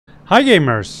Hi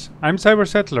gamers, I'm Cyber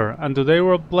Settler and today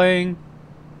we're playing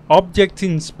Objects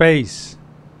in Space.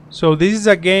 So this is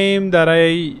a game that I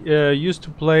used to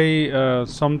play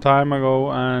some time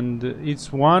ago, and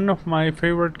it's one of my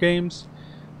favorite games.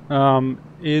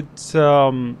 It's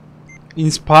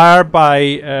inspired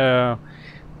by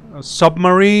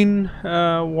submarine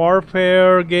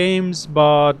warfare games,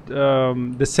 but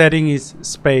the setting is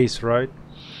space, right?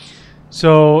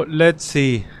 So let's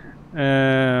see.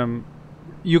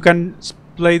 You can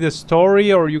play the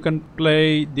story, or you can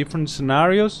play different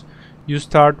scenarios. You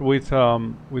start with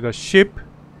a ship,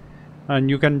 and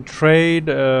you can trade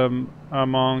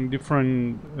among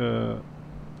different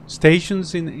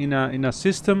stations in a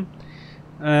system.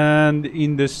 And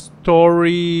in the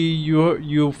story,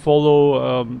 you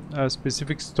follow a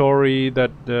specific story that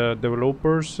the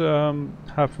developers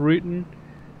have written.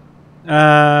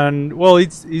 And well,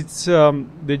 it's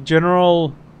the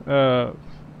general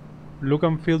look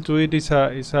and feel to it is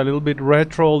a little bit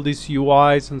retro. These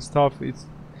UIs and stuff, it's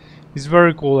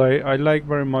very cool. I like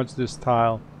very much the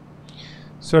style.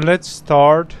 So let's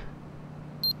start.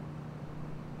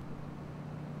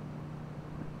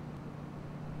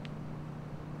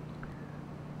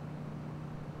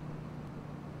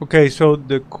 Okay, so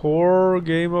the core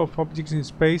game of Objects in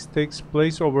Space takes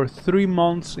place over 3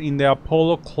 months in the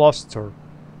Apollo cluster.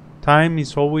 Time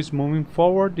is always moving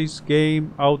forward. This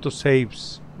game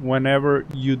autosaves whenever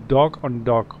you dock,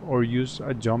 undock, or use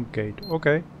a jump gate.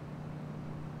 Okay.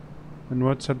 And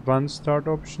what's advanced start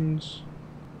options?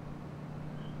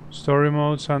 Story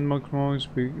mode, sandbox mode,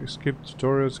 skip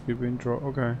tutorial, skip intro.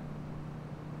 Okay.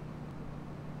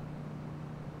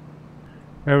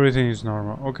 Everything is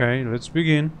normal. Okay, let's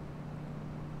begin.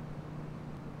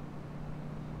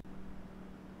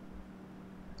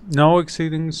 Now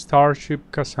exceeding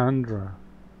Starship Cassandra.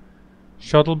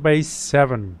 Shuttle Base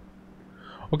 7.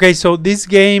 Okay, so this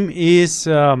game is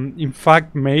in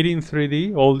fact made in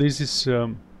 3D. All this is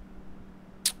a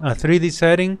 3D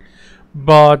setting,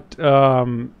 but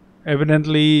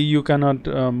evidently you cannot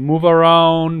move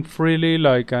around freely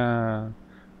like a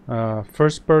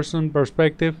first-person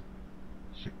perspective.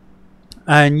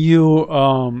 And you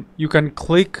can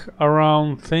click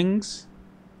around things.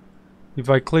 If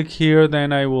I click here,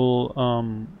 then I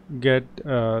will get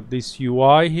this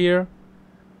UI here.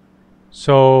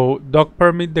 So dock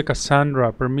permit the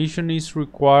Cassandra. Permission is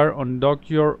required. Undock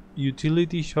your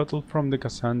utility shuttle from the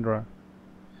Cassandra.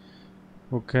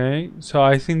 Okay, so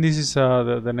I think this is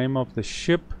the name of the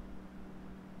ship.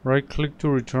 Right click to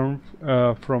return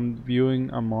from viewing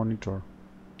a monitor.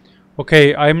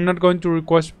 Okay, I'm not going to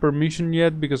request permission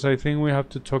yet because I think we have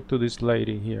to talk to this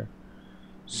lady here.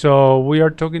 So we are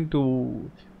talking to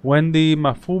Wendy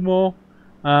Mafumo,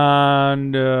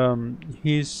 and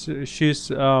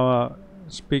she's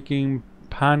speaking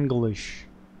Panglish.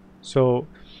 So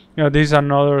this is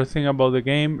another thing about the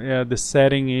game. The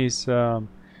setting is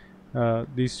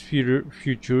this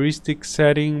futuristic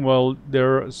setting. Well,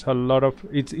 there's a lot of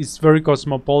it's very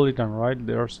cosmopolitan, right?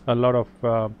 There's a lot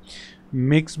of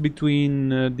mix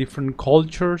between different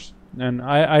cultures, and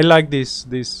I like this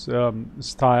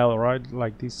style, right?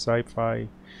 Like this sci-fi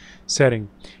setting.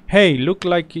 Hey, look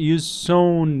like you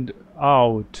zoned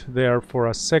out there for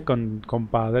a second,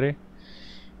 compadre.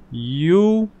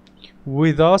 You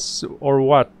with us or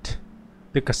what?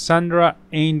 The Cassandra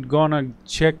ain't gonna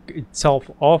check itself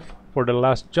off for the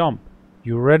last jump.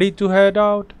 You ready to head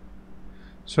out?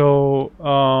 So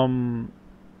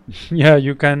yeah,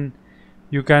 you can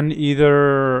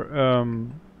either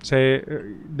say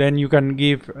then you can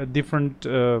give different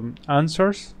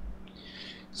answers.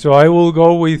 So I will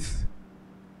go with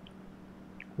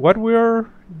what we're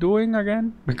doing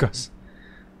again, because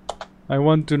I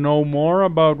want to know more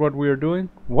about what we're doing.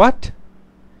 What?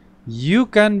 You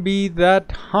can be that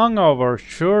hungover,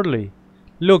 surely.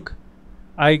 Look,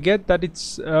 I get that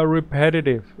it's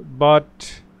repetitive,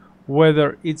 but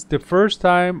whether it's the first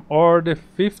time or the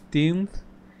 15th,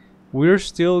 we're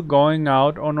still going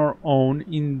out on our own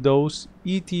in those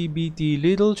itty-bitty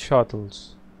little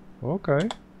shuttles. Okay.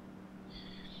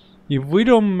 If we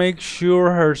don't make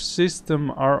sure her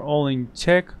systems are all in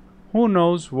check, who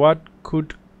knows what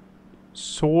could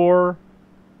screw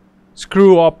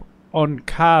up on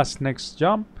Cass' next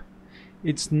jump.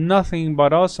 It's nothing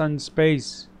but us and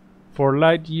space for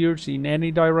light years in any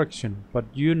direction. But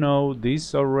you know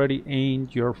this already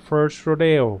ain't your first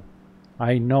rodeo.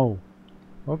 I know.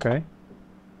 Okay.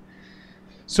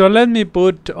 So let me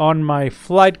put on my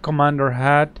flight commander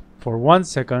hat for 1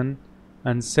 second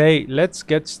and say, let's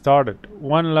get started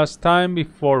one last time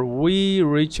before we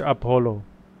reach Apollo.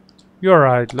 You're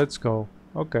right, let's go.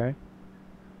 Okay.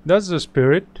 That's the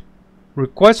spirit.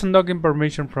 Request undocking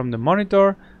permission from the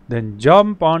monitor, then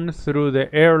jump on through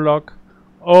the airlock.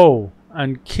 Oh,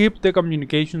 and keep the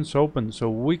communications open so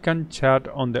we can chat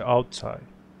on the outside.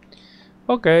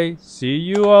 Okay, see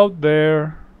you out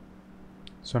there.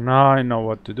 So now I know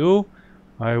what to do.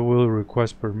 I will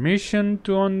request permission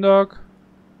to undock.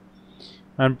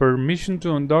 And permission to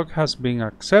undock has been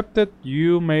accepted.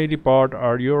 You may depart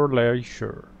at your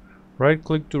leisure. Right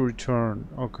click to return.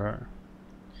 Okay.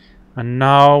 And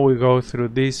now we go through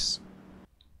this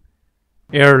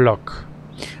airlock.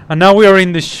 And now we are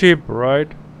in the ship,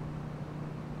 right?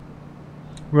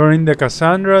 We're in the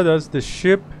Cassandra, that's the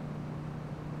ship.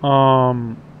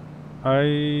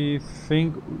 I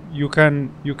think you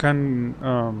can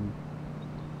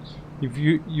if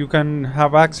you can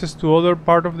have access to other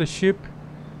part of the ship.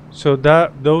 So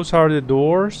that those are the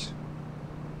doors.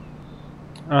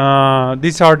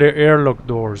 These are the airlock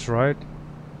doors, right?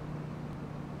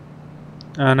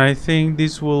 And I think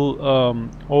this will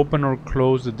open or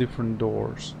close the different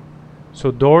doors.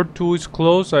 So door 2 is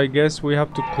closed. I guess we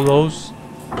have to close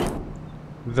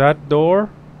that door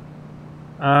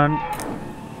and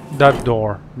that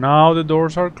door. Now the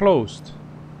doors are closed.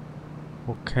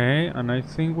 Okay, and I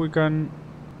think we can...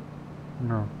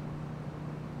 No.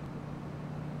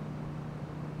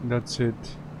 That's it.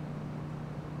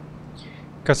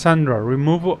 Cassandra,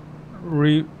 remove...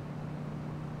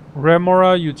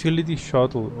 Remora utility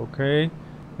shuttle, okay.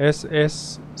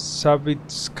 SS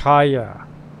Savitskaya.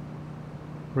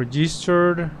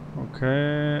 Registered,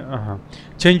 okay.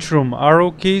 Change room,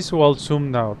 arrow keys while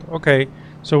zoomed out. Okay,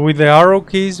 so with the arrow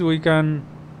keys we can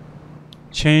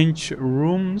change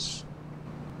rooms.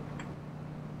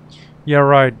 Yeah,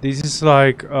 right. This is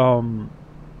like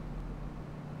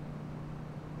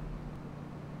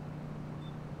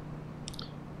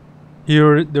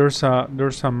here there's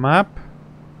a map.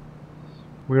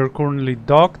 We are currently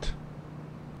docked,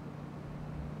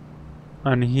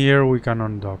 and here we can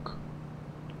undock.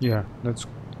 Yeah, let's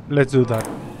do that.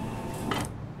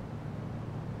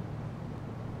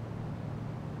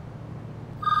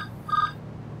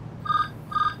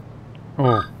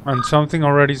 Oh, and something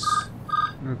already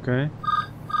okay.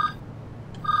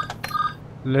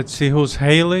 Let's see who's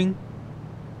hailing.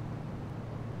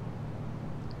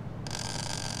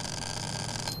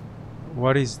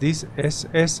 What is this?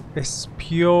 SS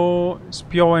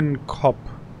Spion Cop.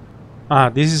 Ah,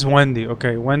 this is Wendy.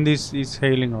 Okay, Wendy is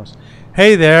hailing us.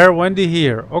 Hey there, Wendy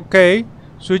here. Okay,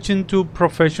 switching to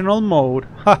professional mode.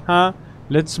 Haha,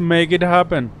 let's make it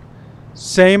happen.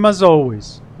 Same as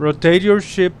always. Rotate your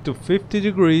ship to 50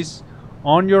 degrees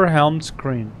on your helm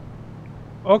screen.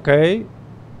 Okay.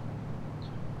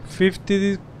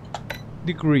 50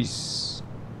 degrees.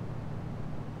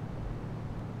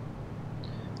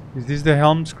 Is this the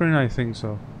helm screen? I think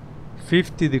so.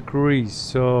 50 degrees.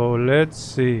 So let's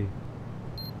see.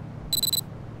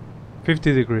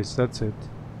 50 degrees, that's it.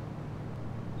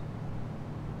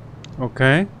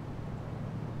 Okay.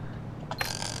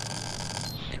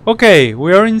 Okay,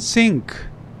 we are in sync.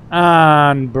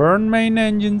 And burn main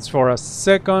engines for a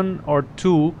second or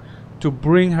two to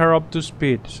bring her up to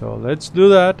speed. So let's do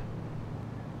that.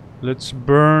 Let's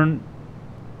burn.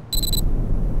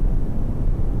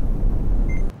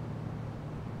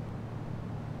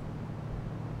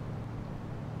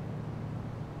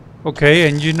 Okay,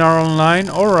 engine are online.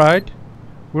 Alright,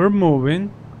 we're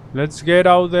moving. Let's get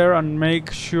out there and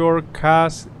make sure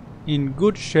Cass in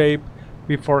good shape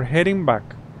before heading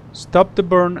back. Stop the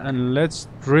burn and let's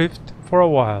drift for a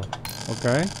while.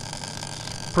 Okay.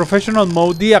 Professional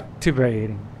mode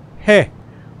deactivating. Heh.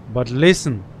 But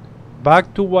listen,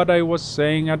 back to what I was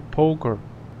saying at poker.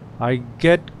 I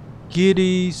get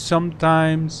giddy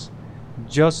sometimes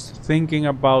just thinking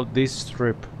about this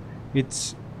trip.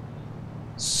 It's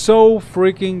so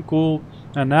freaking cool,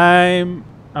 and am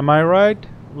I right?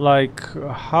 Like,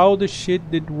 how the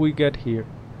shit did we get here?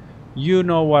 You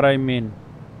know what I mean.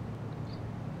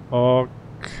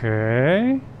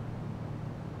 Okay.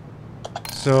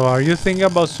 So are you thinking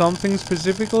about something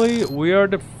specifically? We are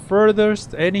the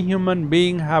furthest any human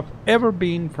being have ever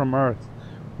been from Earth.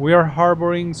 We are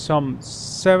harboring some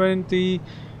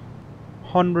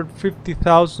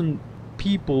 150,000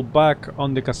 people back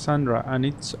on the Cassandra, and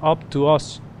it's up to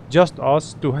us, just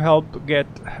us, to help get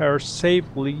her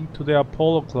safely to the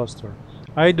Apollo cluster.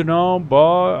 I don't know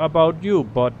about you,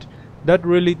 but that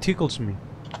really tickles me.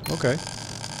 Okay.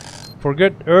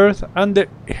 Forget Earth and the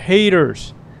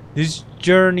haters. This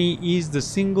journey is the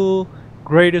single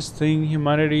greatest thing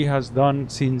humanity has done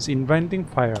since inventing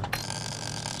fire.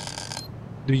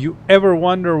 Do you ever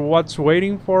wonder what's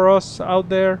waiting for us out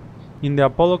there? In the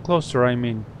Apollo cluster, I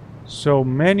mean. So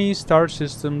many star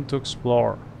systems to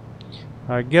explore.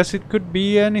 I guess it could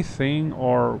be anything.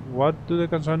 Or what do the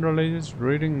Cassandra ladies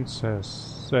reading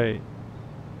say?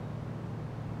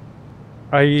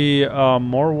 I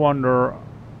more wonder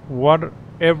what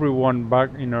everyone back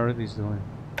in Earth is doing.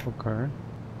 Okay.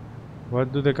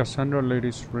 What do the Cassandra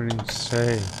ladies reading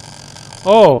say?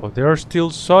 Oh, they are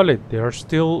still solid. They are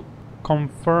still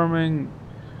confirming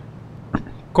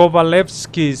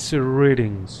Kovalevsky's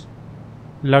readings.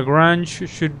 Lagrange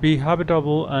should be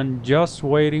habitable and just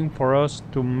waiting for us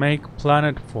to make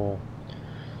planetfall.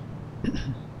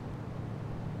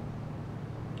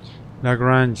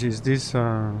 Lagrange, is this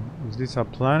a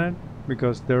planet?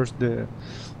 Because there's the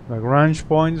Lagrange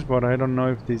points, but I don't know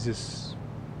if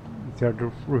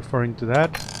they're referring to that.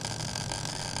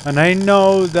 And I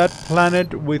know that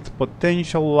planet with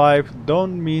potential life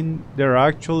don't mean there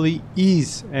actually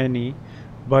is any,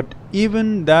 but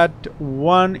even that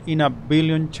 1 in a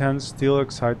billion chance still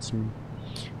excites me.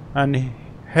 And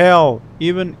hell,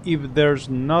 even if there's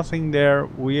nothing there,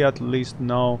 we at least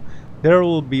know there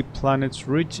will be planets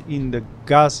rich in the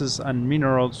gases and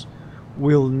minerals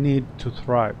we'll need to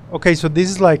thrive. Okay, so this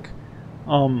is like,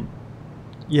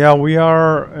 yeah, we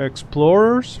are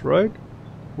explorers, right?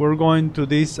 We're going to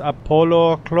this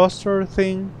Apollo cluster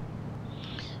thing,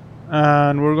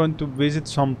 and we're going to visit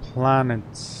some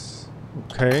planets.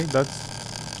 Okay,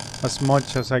 that's as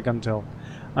much as I can tell.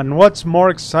 And what's more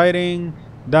exciting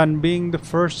than being the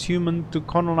first human to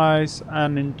colonize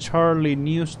an entirely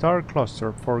new star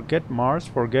cluster? Forget Mars,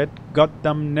 forget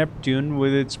goddamn Neptune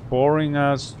with its boring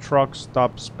ass truck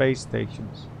stop space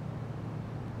stations.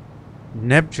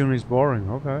 Neptune is boring,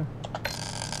 okay.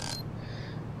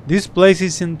 This place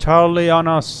is entirely on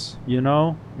us, you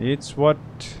know? It's what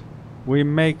we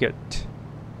make it.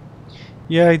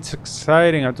 Yeah, it's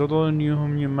exciting, a total new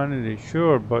humanity,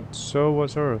 sure, but so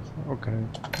was Earth. Okay,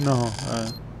 no,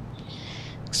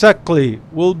 exactly,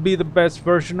 we'll be the best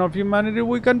version of humanity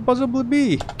we can possibly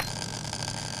be.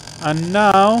 And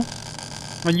now,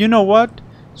 and you know what?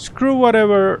 Screw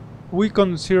whatever we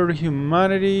consider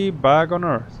humanity back on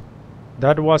Earth.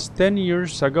 That was 10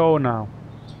 years ago now.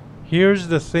 Here's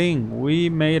the thing, we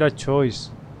made a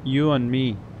choice, you and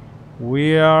me.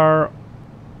 We are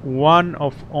one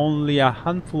of only a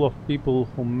handful of people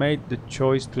who made the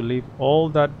choice to leave all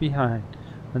that behind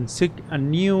and seek a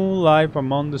new life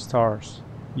among the stars.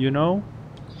 You know?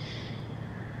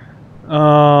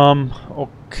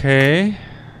 Okay.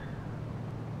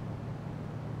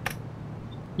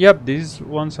 Yep, this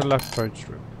one's a left right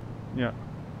strip. Yeah,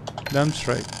 damn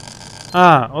straight.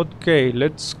 Ah, okay,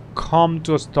 let's come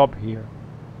to a stop here.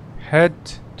 Head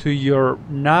to your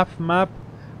nav map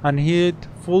and hit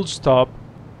full stop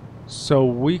so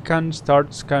we can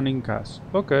start scanning CAS.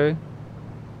 Okay,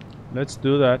 let's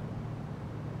do that.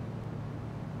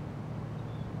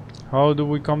 How do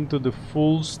we come to the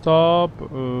full stop?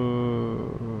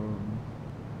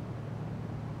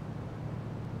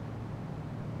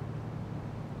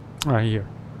 Here,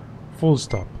 full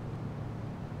stop.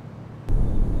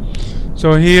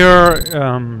 So here,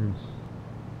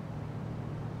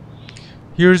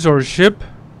 here's our ship,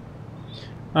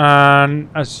 and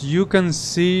as you can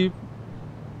see,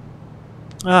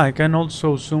 I can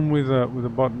also zoom with the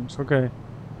buttons. Okay,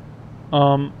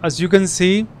 as you can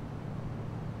see,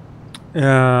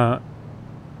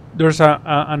 there's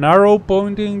an arrow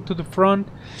pointing to the front,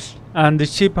 and the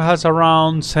ship has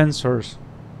around sensors,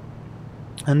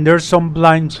 and there's some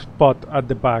blind spot at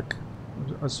the back,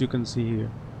 as you can see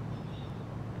here.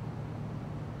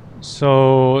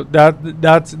 So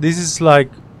this is like,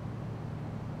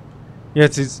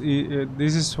 yes, this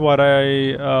is what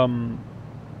I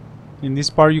in this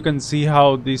part you can see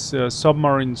how this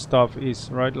submarine stuff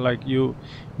is, right? Like you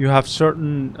have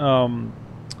certain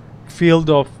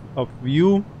field of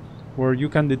view where you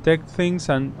can detect things,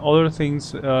 and other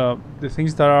things, the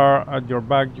things that are at your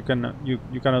back you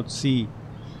cannot see.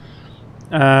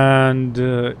 And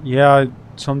yeah,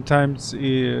 sometimes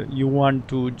you want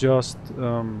to just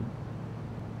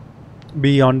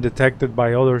be undetected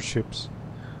by other ships.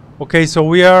 Okay, so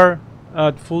we are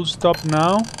at full stop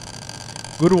now.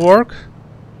 Good work.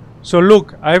 So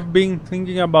look, I've been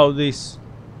thinking about this,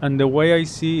 and the way I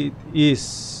see it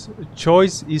is,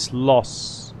 choice is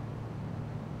loss.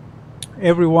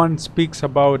 Everyone speaks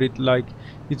about it like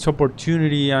it's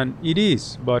opportunity, and it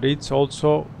is, but it's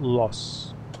also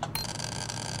loss.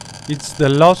 It's the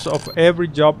loss of every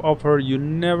job offer you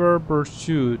never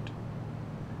pursued,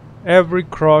 every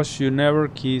crush you never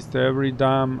kissed, every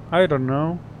damn, I don't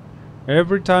know,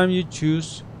 every time you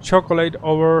choose chocolate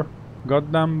over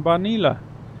goddamn vanilla.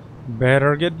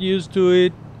 Better get used to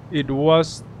it. It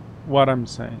was what I'm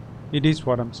saying. It is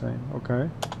what I'm saying, okay?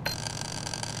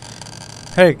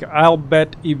 Heck, I'll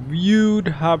bet if you'd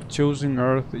have chosen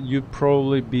Earth, you'd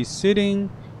probably be sitting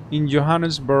in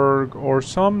Johannesburg or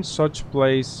some such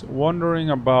place, wondering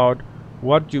about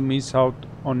what you miss out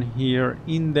on here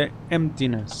in the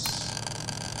emptiness.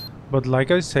 But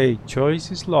like I say,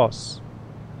 choice is loss.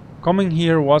 Coming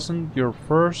here wasn't your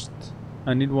first,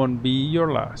 and it won't be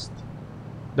your last.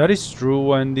 That is true,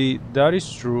 Wendy, that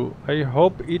is true. I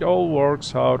hope it all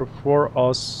works out for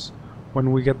us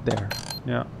when we get there.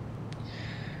 Yeah.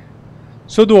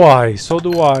 So do I.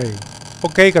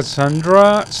 Okay,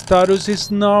 Cassandra, status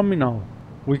is nominal.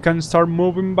 We can start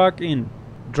moving back in.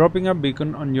 Dropping a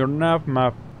beacon on your nav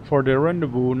map for the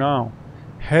rendezvous now.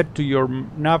 Head to your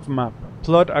nav map,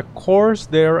 plot a course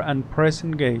there and press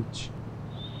engage.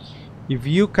 If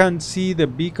you can't see the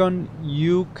beacon,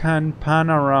 you can pan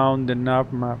around the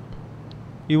nav map.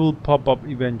 It will pop up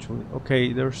eventually.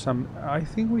 Okay, there's some... I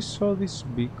think we saw this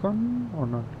beacon or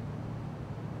not?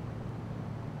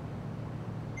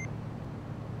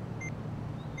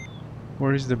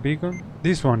 Where is the beacon?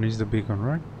 This one is the beacon,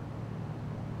 right?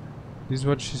 This is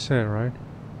what she said, right?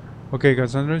 Okay,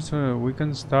 Cassandra, so we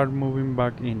can start moving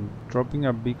back in. Dropping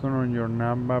a beacon on your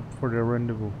nav map for the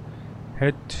rendezvous.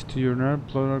 Head to your nav,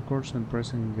 plot a course and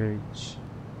press engage.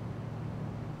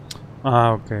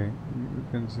 Ah, okay. You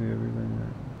can see everything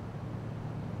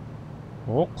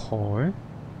there. Okay.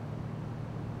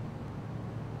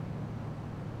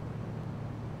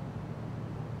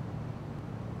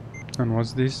 And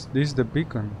what's this? This is the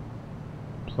beacon.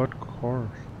 Plot course.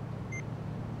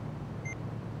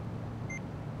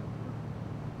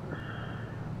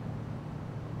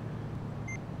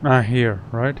 Ah, here,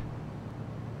 right?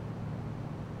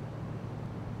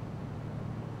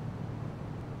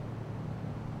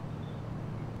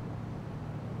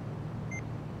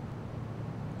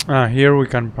 Ah, here we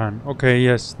can pan. Okay,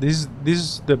 yes, this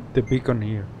is the beacon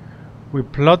here. We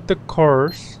plot the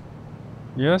course.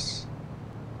 Yes.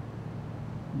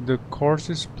 The course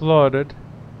is plotted.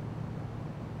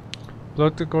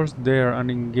 Plot the course there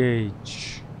and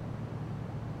engage.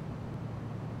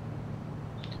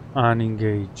 And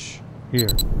engage here.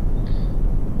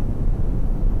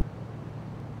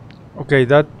 Okay,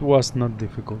 that was not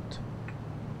difficult.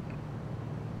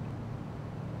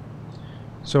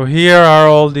 So here are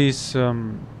all these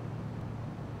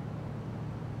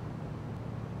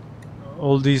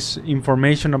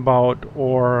information about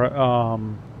our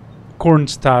current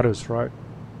status, right?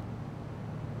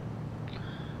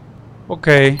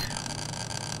 Okay.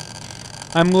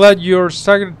 I'm glad you're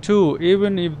excited too,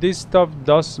 even if this stuff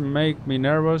does make me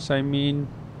nervous. I mean,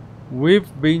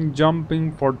 we've been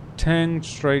jumping for 10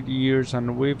 straight years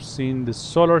and we've seen the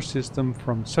solar system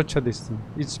from such a distance.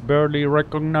 It's barely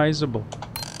recognizable.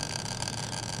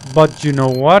 But you know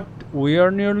what? We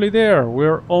are nearly there.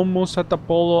 We're almost at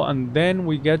Apollo, and then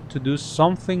we get to do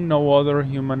something no other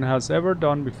human has ever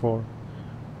done before.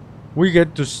 We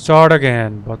get to start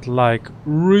again, but like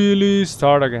really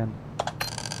start again.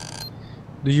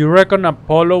 Do you reckon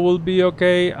Apollo will be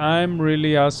okay? I'm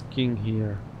really asking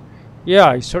here. Yeah,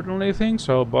 I certainly think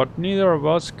so, but neither of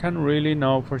us can really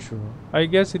know for sure. I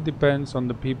guess it depends on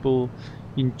the people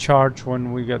in charge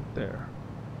when we get there.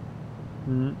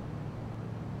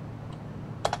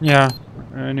 Yeah,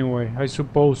 anyway, I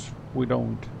suppose we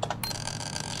don't.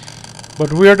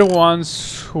 But we're the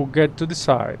ones who get to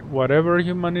decide. Whatever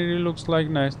humanity looks like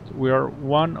next, we are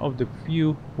one of the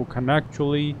few who can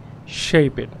actually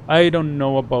shape it. I don't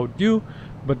know about you,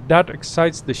 but that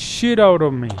excites the shit out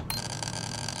of me.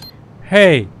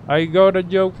 Hey, I got a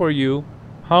joke for you.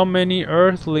 How many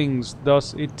Earthlings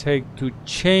does it take to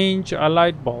change a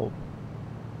light bulb?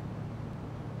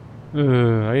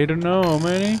 I don't know how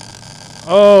many.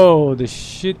 Oh, the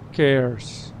shit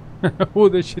cares. Who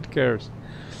the shit cares?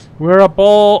 We're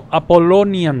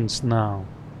Apollonians now.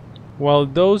 While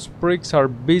those pricks are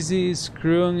busy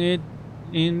screwing it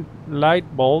in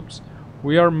light bulbs,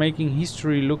 we are making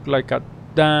history look like a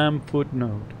damn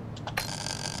footnote.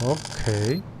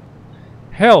 Okay.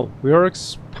 Hell, we are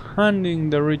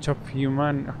expanding the reach of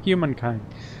humankind.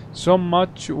 So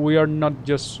much we are not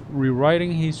just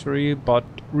rewriting history, but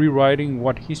rewriting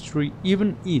what history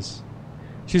even is.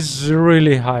 She's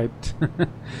really hyped.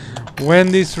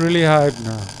 Wendy's really hyped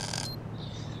now.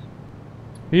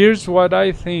 Here's what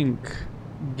I think.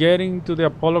 Getting to the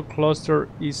Apollo cluster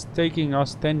is taking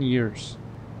us 10 years.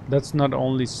 That's not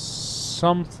only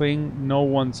something no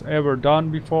one's ever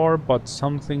done before, but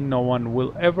something no one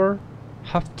will ever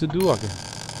have to do again.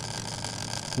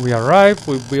 We arrive,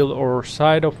 we build our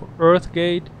side of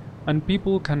Earthgate, and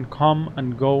people can come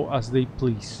and go as they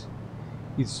please.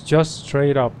 It's just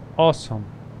straight up awesome.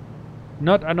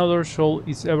 Not another soul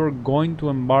is ever going to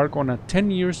embark on a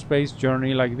 10-year space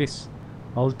journey like this.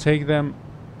 I'll take them,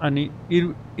 and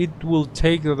it will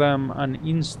take them an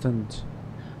instant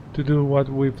to do what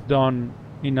we've done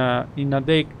in a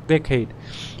decade.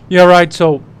 Yeah, right.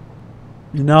 So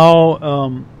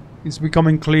now it's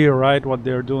becoming clear, right, what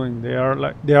they're doing. They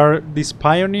are these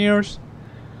pioneers,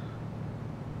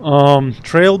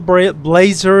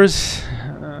 trailblazers.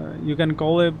 You can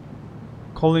call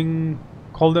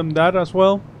them that as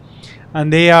well,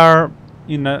 and they are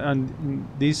in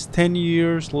this 10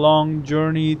 years long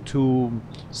journey to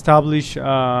establish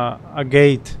a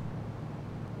gate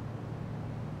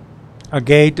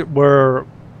where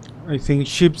I think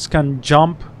ships can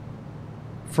jump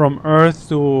from Earth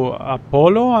to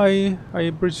Apollo,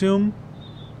 I presume,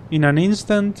 in an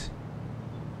instant.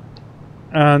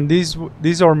 And this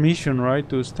is our mission, right,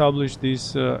 to establish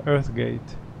this Earth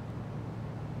gate.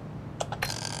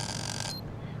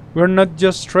 We're not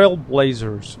just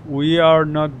trailblazers. We are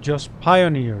not just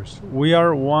pioneers. We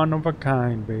are one of a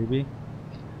kind, baby.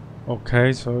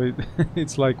 Okay, so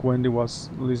it's like Wendy was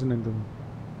listening to me.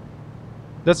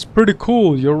 That's pretty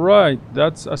cool. You're right.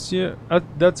 That's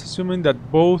assuming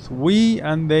that both we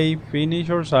and they finish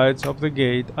our sides of the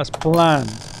gate as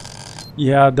planned.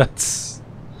 Yeah, that's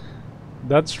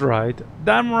right.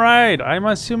 Damn right. I'm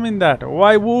assuming that.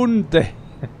 Why wouldn't they?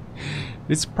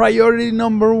 It's priority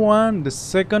number 1. The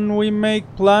second we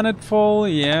make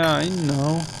planetfall, yeah, I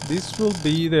know. This will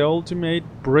be the ultimate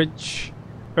bridge.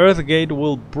 Earthgate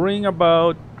will bring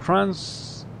about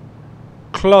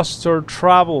trans-cluster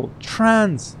travel.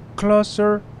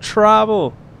 Trans-cluster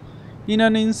travel. In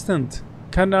an instant.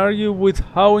 Can't argue with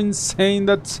how insane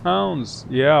that sounds.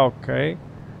 Yeah, okay.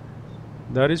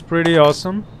 That is pretty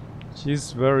awesome.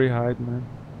 She's very high, man.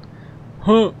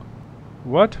 Huh.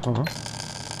 What? Huh?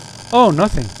 Oh,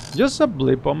 nothing. Just a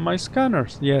blip on my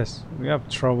scanners. Yes, we have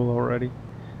trouble already.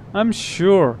 I'm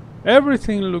sure.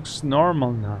 Everything looks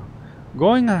normal now.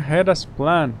 Going ahead as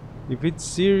planned. If it's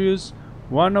serious,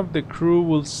 one of the crew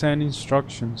will send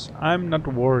instructions. I'm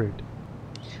not worried.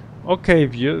 Okay,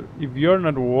 if you're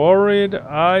not worried,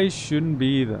 I shouldn't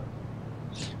be either.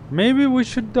 Maybe we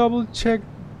should double check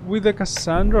with the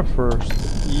Cassandra first.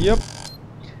 Yep.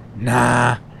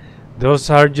 Nah, those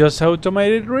are just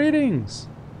automated readings.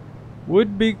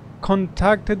 Would be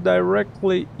contacted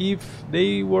directly if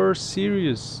they were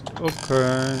serious.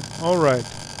 Okay, alright.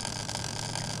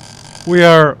 We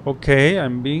are okay.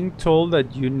 I'm being told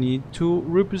that you need to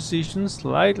reposition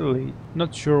slightly.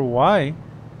 Not sure why.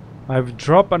 I've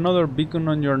dropped another beacon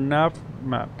on your nav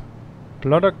map.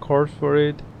 Plot a course for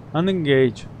it and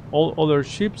engage. All other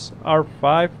ships are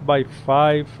 5 by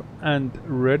 5 and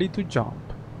ready to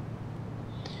jump.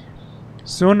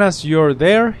 Soon as you're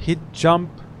there, hit jump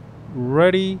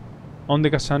ready on the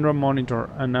Cassandra monitor,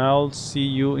 and I'll see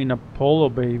you in Apollo,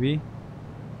 baby.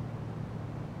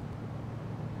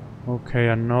 Okay,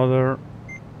 another,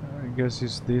 I guess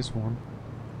it's this one.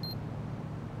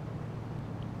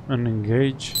 And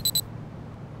engage.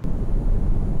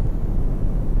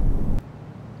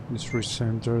 Let's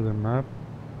recenter the map.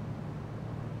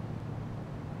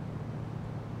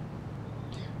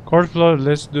 Corpse Blood,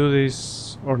 let's do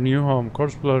this. Or new home.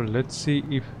 Corpse Blood, let's see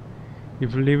if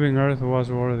leaving Earth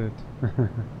was worth it.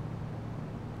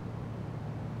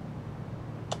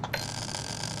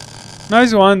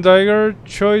 Nice one, Tiger.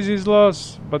 Choice is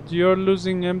lost, but you're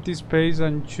losing empty space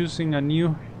and choosing a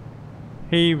new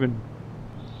haven.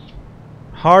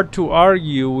 Hard to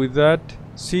argue with that.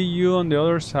 See you on the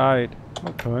other side.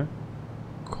 Okay.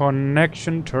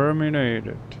 Connection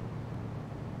terminated.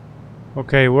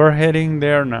 Okay, we're heading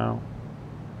there now.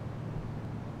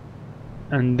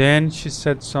 And then she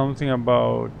said something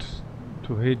about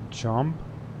to hit jump.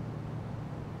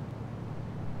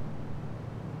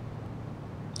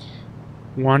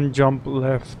 One jump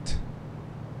left.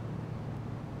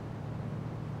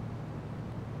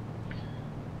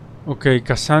 Okay,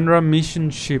 Cassandra mission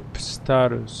ship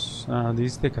status.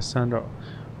 This is the Cassandra.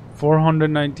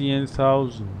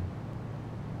 498,000.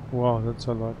 Wow, that's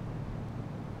a lot.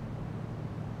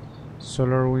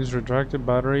 Solar winds retracted,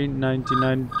 battery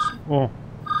 99. Oh,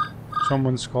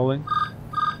 someone's calling.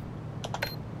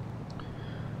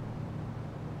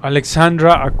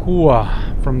 Alexandra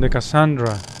Akua from the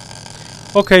Cassandra.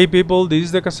 Okay, people, this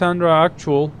is the Cassandra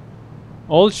actual.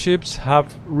 All ships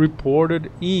have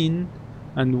reported in,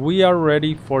 and we are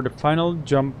ready for the final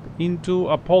jump into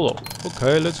Apollo.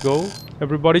 Okay, let's go.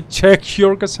 Everybody check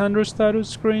your Cassandra status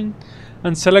screen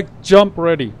and select jump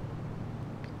ready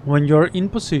when you're in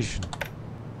position.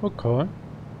 Okay.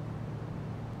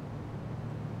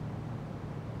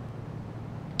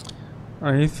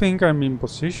 I think I'm in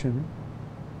position.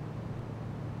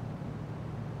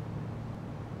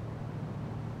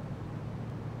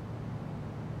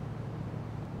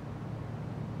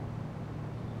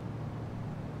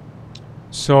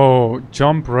 So,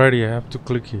 jump ready. I have to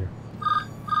click here.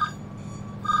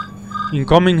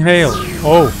 Incoming hail.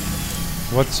 Oh,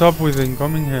 what's up with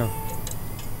incoming hail?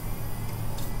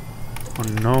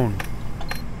 Unknown.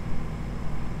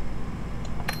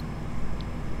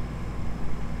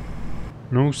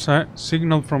 No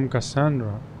signal from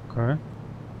Cassandra. Okay.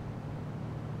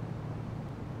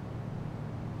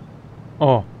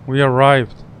 Oh, we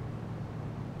arrived.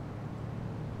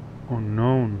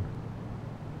 Unknown.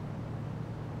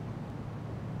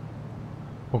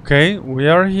 Okay, we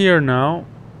are here now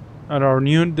at our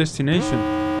new destination.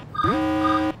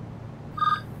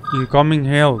 Incoming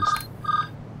hails.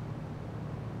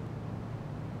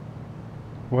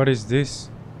 What is this?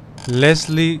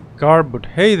 Leslie Garbutt.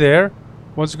 Hey there.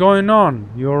 What's going on?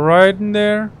 You alright in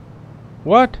there?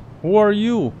 What? Who are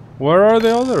you? Where are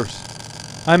the others?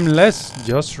 I'm Les,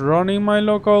 just running my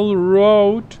local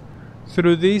route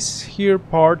through these here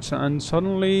parts, and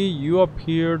suddenly you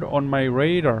appeared on my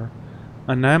radar.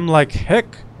 And I'm like,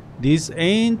 heck, this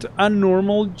ain't a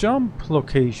normal jump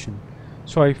location.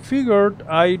 So I figured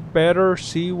I'd better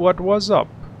see what was up.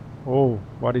 Oh,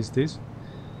 what is this?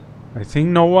 I think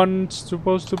no one's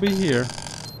supposed to be here.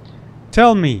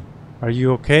 Tell me, are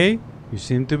you okay? You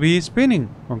seem to be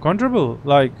spinning. Uncomfortable.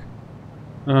 Like,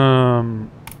 can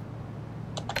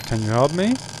you help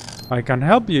me? I can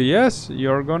help you, yes.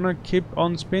 You're gonna keep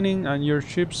on spinning and your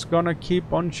ship's gonna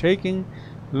keep on shaking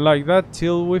like that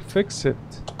till we fix it.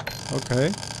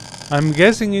 Okay. I'm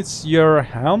guessing it's your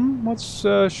helm what's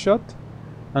shut.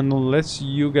 And unless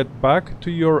you get back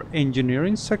to your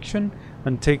engineering section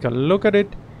and take a look at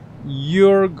it,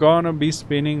 you're gonna be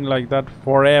spinning like that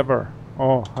forever.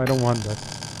 Oh, I don't want that.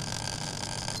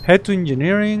 Head to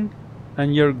engineering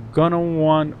and you're gonna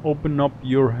want open up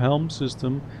your helm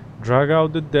system, drag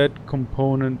out the dead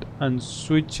component and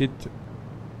switch it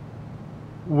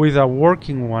with a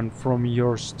working one from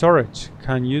your storage.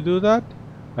 Can you do that?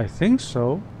 I think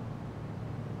so.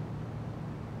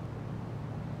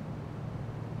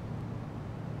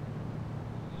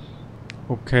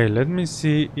 Okay, let me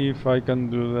see if I can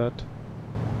do that.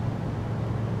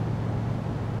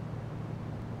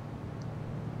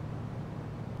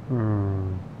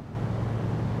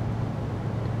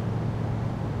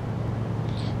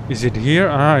 Is it here?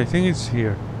 Ah, I think it's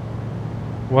here.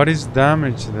 What is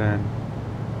damage then?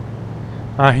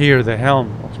 Ah, here, the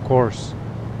helm, of course.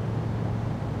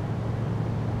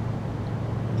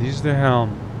 This is the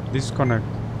helm. Disconnect.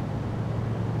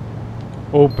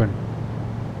 Open.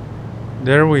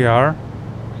 There we are.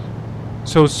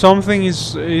 So something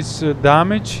is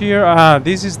damage here. Ah,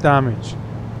 this is damage.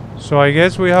 So I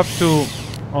guess we have to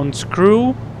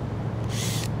unscrew.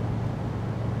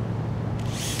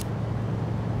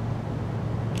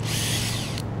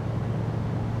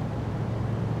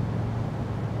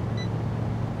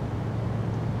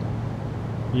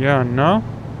 Yeah, no.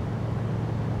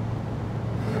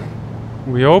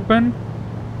 We open.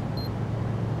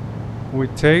 We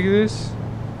take this.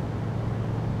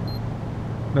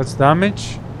 That's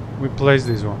damage. We place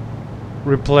this one.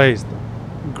 Replaced.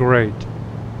 Great.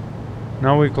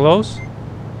 Now we close.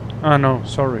 Ah no,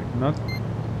 sorry, not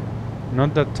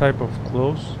that type of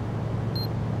close.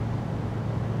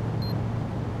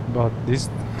 But this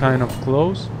kind of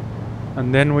close.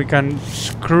 And then we can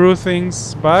screw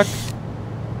things back.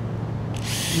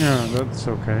 Yeah, that's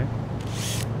okay.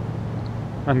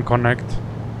 And connect.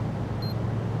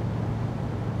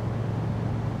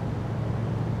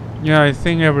 Yeah, I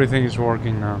think everything is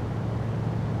working now.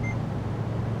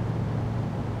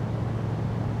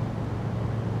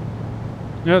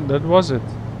 Yeah, that was it.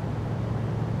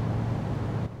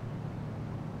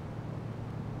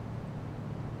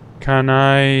 Can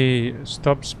I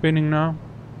stop spinning now?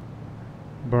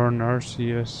 Burn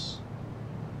RCS.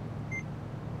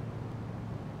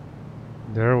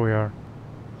 There we are.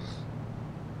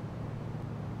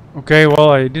 Okay, well,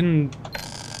 I didn't...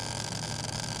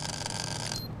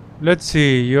 Let's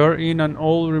see, you're in an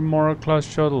old Remora class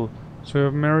shuttle, so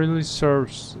if memory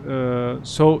serves,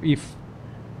 if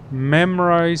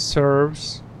memory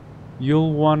serves,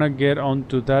 you'll wanna get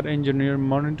onto that engineer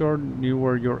monitor near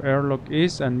where your airlock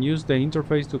is and use the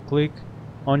interface to click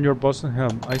on your bosun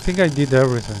helm. I think I did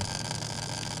everything.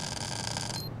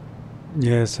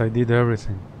 Yes, I did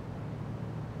everything.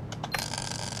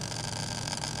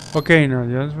 Okay, now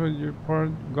just with your part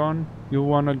gone, you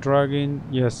wanna drag in?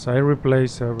 Yes, I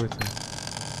replace everything.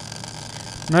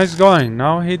 Nice going.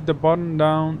 Now hit the button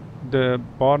down the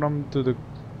bottom to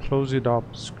close it up.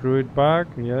 Screw it back.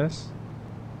 Yes.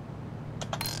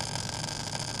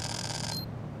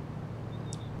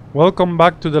 Welcome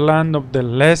back to the land of the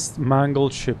less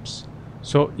mangled ships.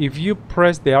 So if you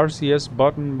press the RCS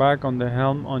button back on the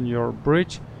helm on your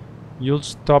bridge, you'll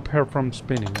stop her from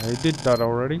spinning. I did that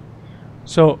already.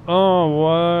 So,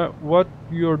 oh, what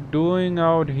you're doing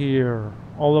out here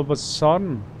all of a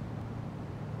sudden?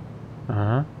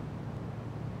 Where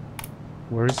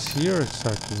is here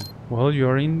exactly? Well,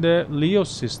 you're in the Leo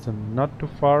system, not too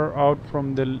far out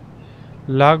from the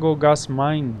Lago gas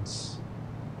mines.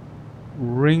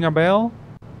 Ring a bell?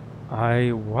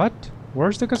 What?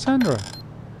 Where's the Cassandra?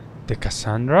 The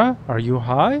Cassandra? Are you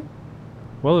high?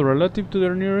 Well, relative to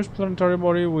their nearest planetary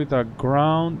body with a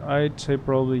ground, I'd say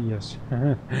probably yes.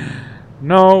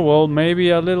 No, well, maybe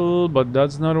a little, but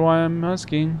that's not why I'm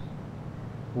asking.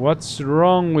 What's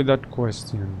wrong with that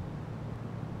question?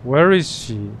 Where is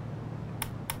she?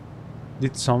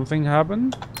 Did something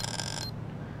happen?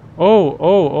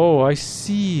 Oh, I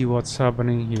see what's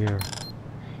happening here.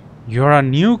 You're a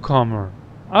newcomer.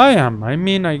 I am. I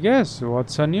mean, I guess.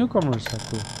 What's a newcomer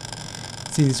exactly?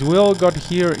 Since we all got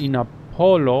here in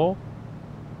Apollo,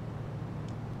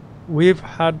 we've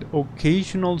had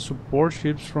occasional support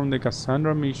ships from the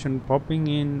Cassandra mission popping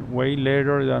in way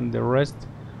later than the rest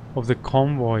of the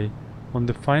convoy. On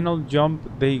the final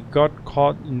jump, they got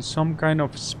caught in some kind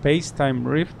of space-time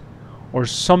rift or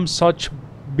some such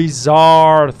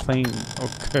bizarre thing,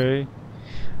 okay?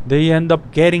 They end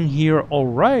up getting here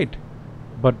alright,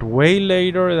 but way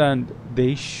later than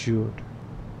they should.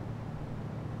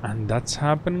 And that's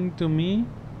happening to me?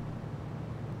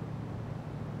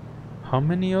 How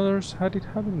many others had it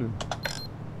happen to?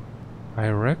 I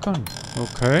reckon.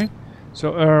 Okay.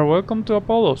 So, welcome to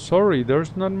Apollo. Sorry,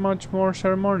 there's not much more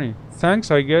ceremony. Thanks,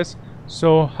 I guess.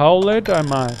 So, how late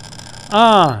am I?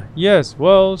 Ah, yes.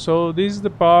 Well, so this is the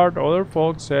part other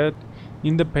folks said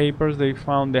in the papers they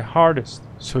found the hardest.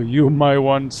 So you might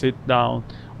want to sit down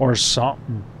or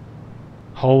something.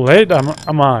 How late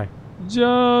am I?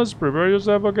 Just prepare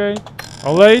yourself, okay?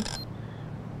 How late?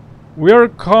 We are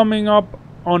coming up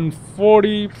on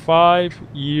 45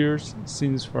 years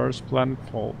since first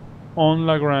planetfall on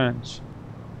Lagrange.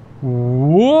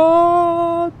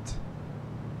 What?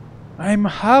 I'm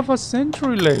half a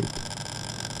century late.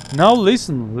 Now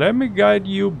listen, let me guide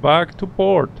you back to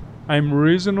port. I'm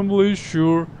reasonably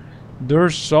sure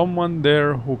there's someone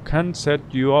there who can set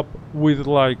you up with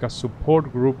like a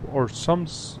support group or some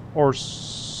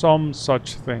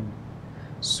such thing.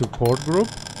 Support group?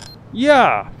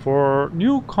 Yeah, for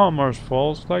newcomers,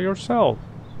 folks like yourself.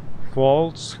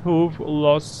 Folks who've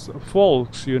lost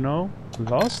folks, you know?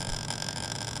 Lost?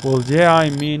 Well, yeah,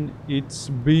 I mean, it's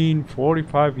been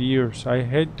 45 years. I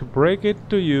hate to break it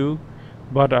to you,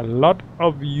 but a lot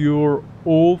of your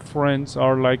old friends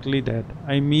are likely dead.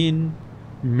 I mean,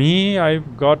 me,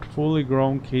 I've got fully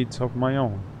grown kids of my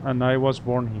own, and I was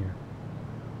born here.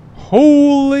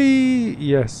 Holy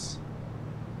yes.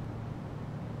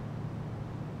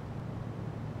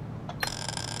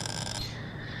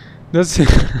 That's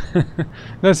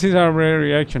that's his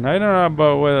reaction. I don't know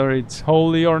about whether it's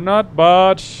holy or not,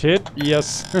 but shit,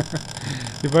 yes.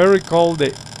 If I recall,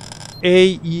 the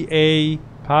AEA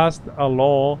passed a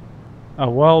law a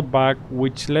while back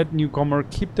which let newcomers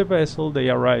keep the vessel they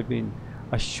arrive in.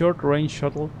 A short-range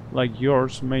shuttle like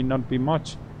yours may not be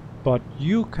much, but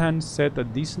you can set a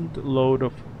decent load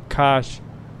of cash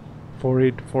for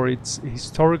it for its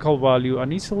historical value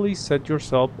and easily set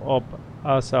yourself up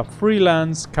as a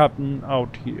freelance captain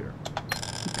out here.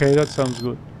 Okay, that sounds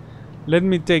good. Let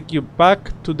me take you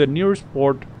back to the nearest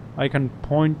port. I can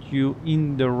point you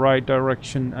in the right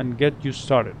direction and get you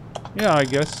started. Yeah, I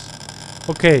guess.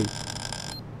 Okay.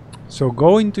 So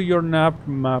go into your nav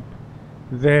map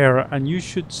there and you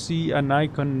should see an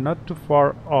icon not too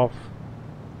far off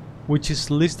which is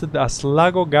listed as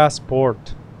Lago Gas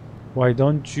Port. Why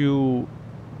don't you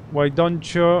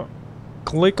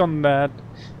click on that,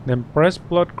 then press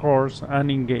plot course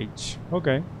and engage.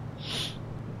 Okay.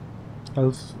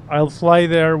 I'll fly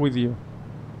there with you.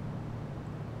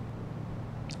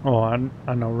 Oh, and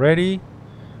already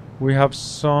we have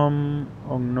some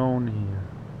unknown here.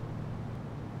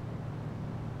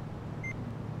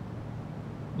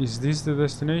 Is this the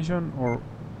destination or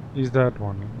is that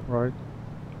one, right?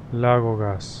 Lago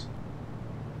Gas.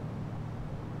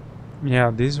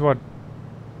 Yeah, this is what.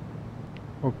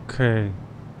 Okay.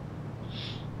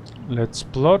 Let's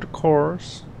plot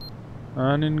course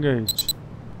and engage.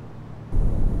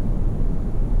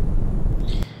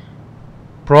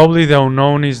 Probably the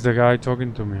unknown is the guy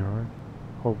talking to me, right?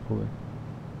 Hopefully.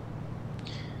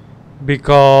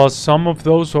 Because some of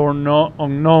those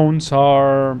unknowns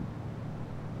are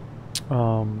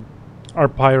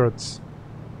pirates.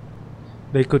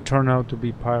 They could turn out to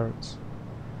be pirates.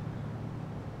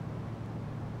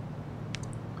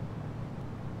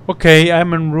 Okay,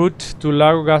 I'm en route to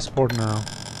Lago Gasport now.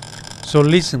 So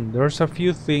listen, there's a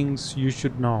few things you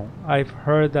should know. I've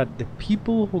heard that the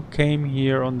people who came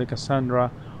here on the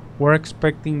Cassandra were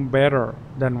expecting better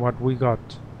than what we got.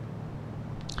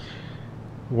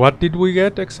 What did we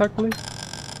get exactly?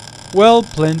 Well,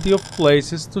 plenty of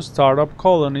places to start up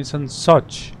colonies and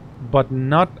such, but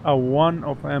not a one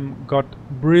of them got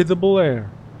breathable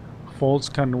air. Folks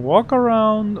can walk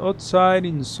around outside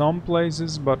in some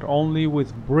places, but only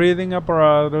with breathing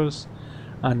apparatus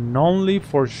and only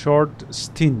for short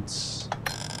stints.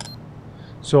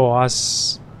 So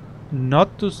as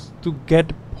not to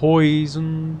get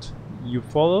poisoned, you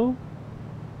follow?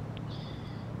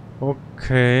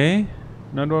 Okay.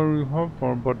 Not what we hoped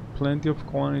for, but plenty of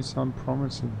colonies sound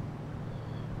promising.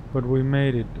 But we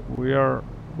made it.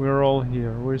 We're all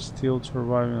here. We're still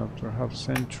surviving after half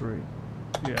century.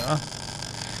 Yeah.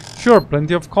 Sure,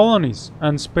 plenty of colonies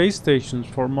and space stations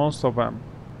for most of them.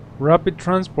 Rapid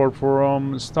transport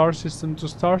from star system to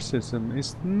star system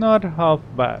is not half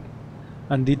bad.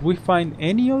 And did we find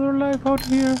any other life out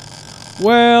here?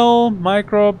 Well,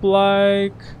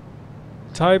 microbe-like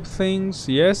type things,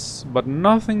 yes, but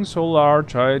nothing so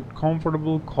large I'd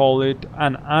comfortably call it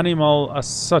an animal as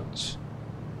such.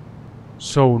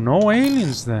 So no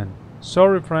aliens then.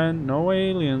 Sorry friend, no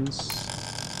aliens.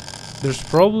 There's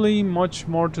probably much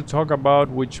more to talk about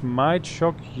which might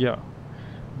shock ya.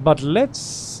 But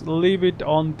let's leave it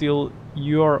until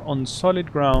you're on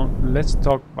solid ground. Let's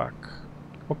talk back.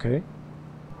 Okay.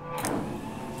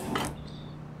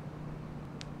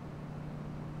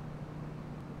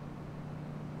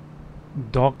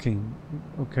 Docking.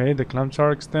 Okay, the clamps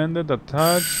are extended,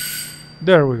 attached.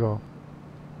 There we go.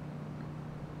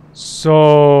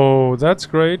 So that's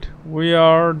great. We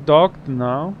are docked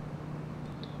now.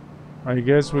 I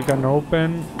guess we can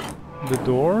open the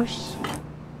doors.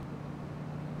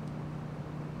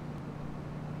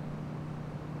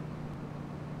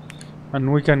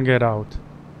 And we can get out.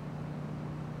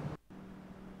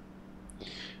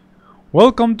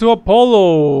 Welcome to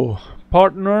Apollo,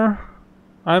 partner.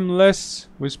 I'm Les.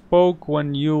 We spoke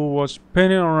when you was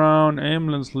spinning around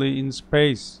aimlessly in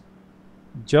space.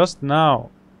 Just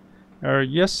now.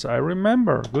 Yes, I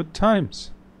remember. Good times.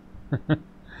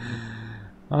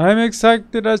 I'm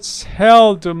excited as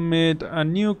hell to meet a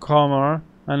newcomer.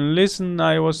 And listen,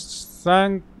 I was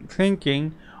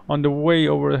thinking on the way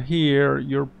over here,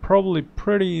 you're probably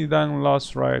pretty dang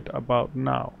lost right about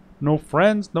now. No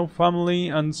friends, no family,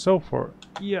 and so forth.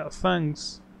 Yeah,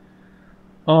 thanks.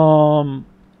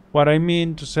 What I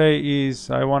mean to say is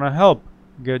I wanna help.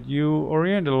 Get you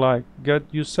oriented, like, get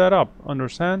you set up,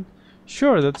 understand?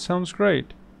 Sure, that sounds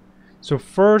great. So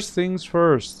first things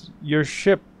first, your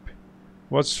ship.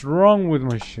 What's wrong with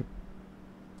my ship?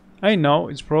 I know,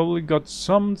 it's probably got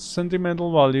some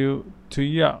sentimental value to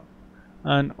ya.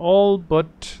 And all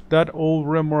but that old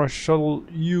Remora shuttle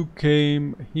you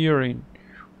came here in.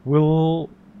 Well,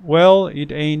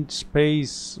 it ain't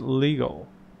space legal.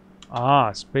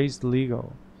 Ah, space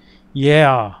legal.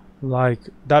 Yeah, like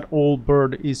that old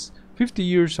bird is 50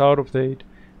 years out of date.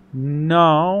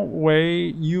 No way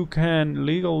you can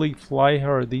legally fly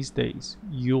her these days.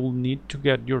 You'll need to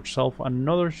get yourself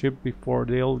another ship before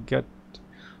they'll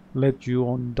let you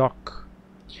on dock.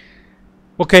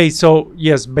 Okay, so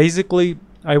yes, basically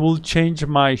I will change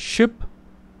my ship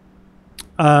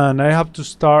and I have to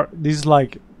start this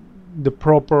like the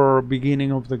proper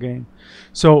beginning of the game.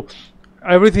 So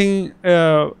everything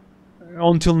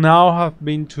until now have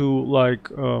been to like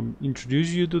introduce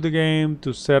you to the game,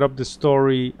 to set up the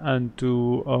story, and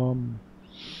to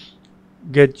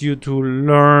get you to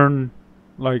learn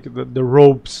like the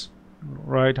ropes,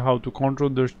 right? How to control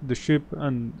the ship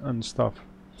and stuff.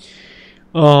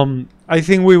 I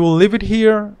think we will leave it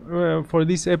here for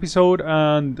this episode,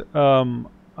 and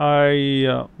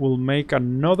I will make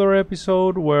another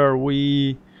episode where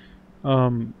we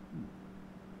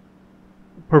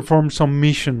perform some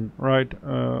mission, right,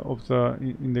 of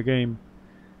in the game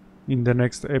in the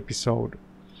next episode.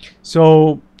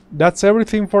 So that's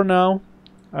everything for now.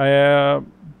 I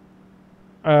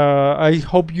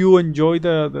hope you enjoy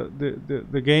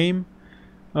the game.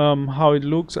 How it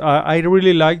looks. I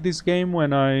really like this game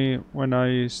when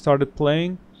I started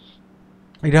playing.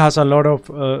 It has a lot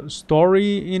of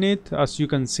story in it, as you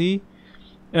can see.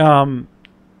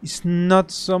 It's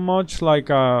not so much like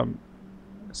a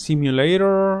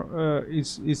simulator.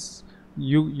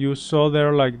 You saw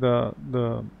there like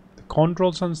the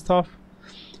controls and stuff,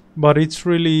 but it's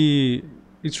really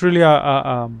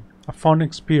a fun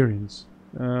experience,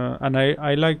 and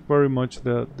I like very much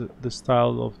the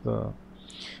style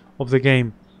of the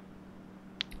game.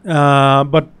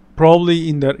 But probably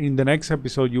in the next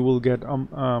episode you will get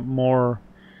more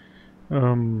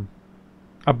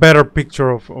a better picture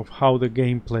of how the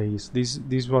game plays.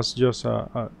 This was just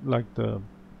like the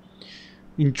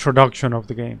introduction of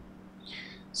the game.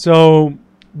 So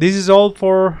this is all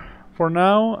for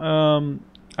now.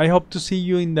 I hope to see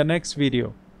you in the next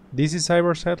video. This is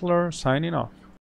Cyber Settler signing off.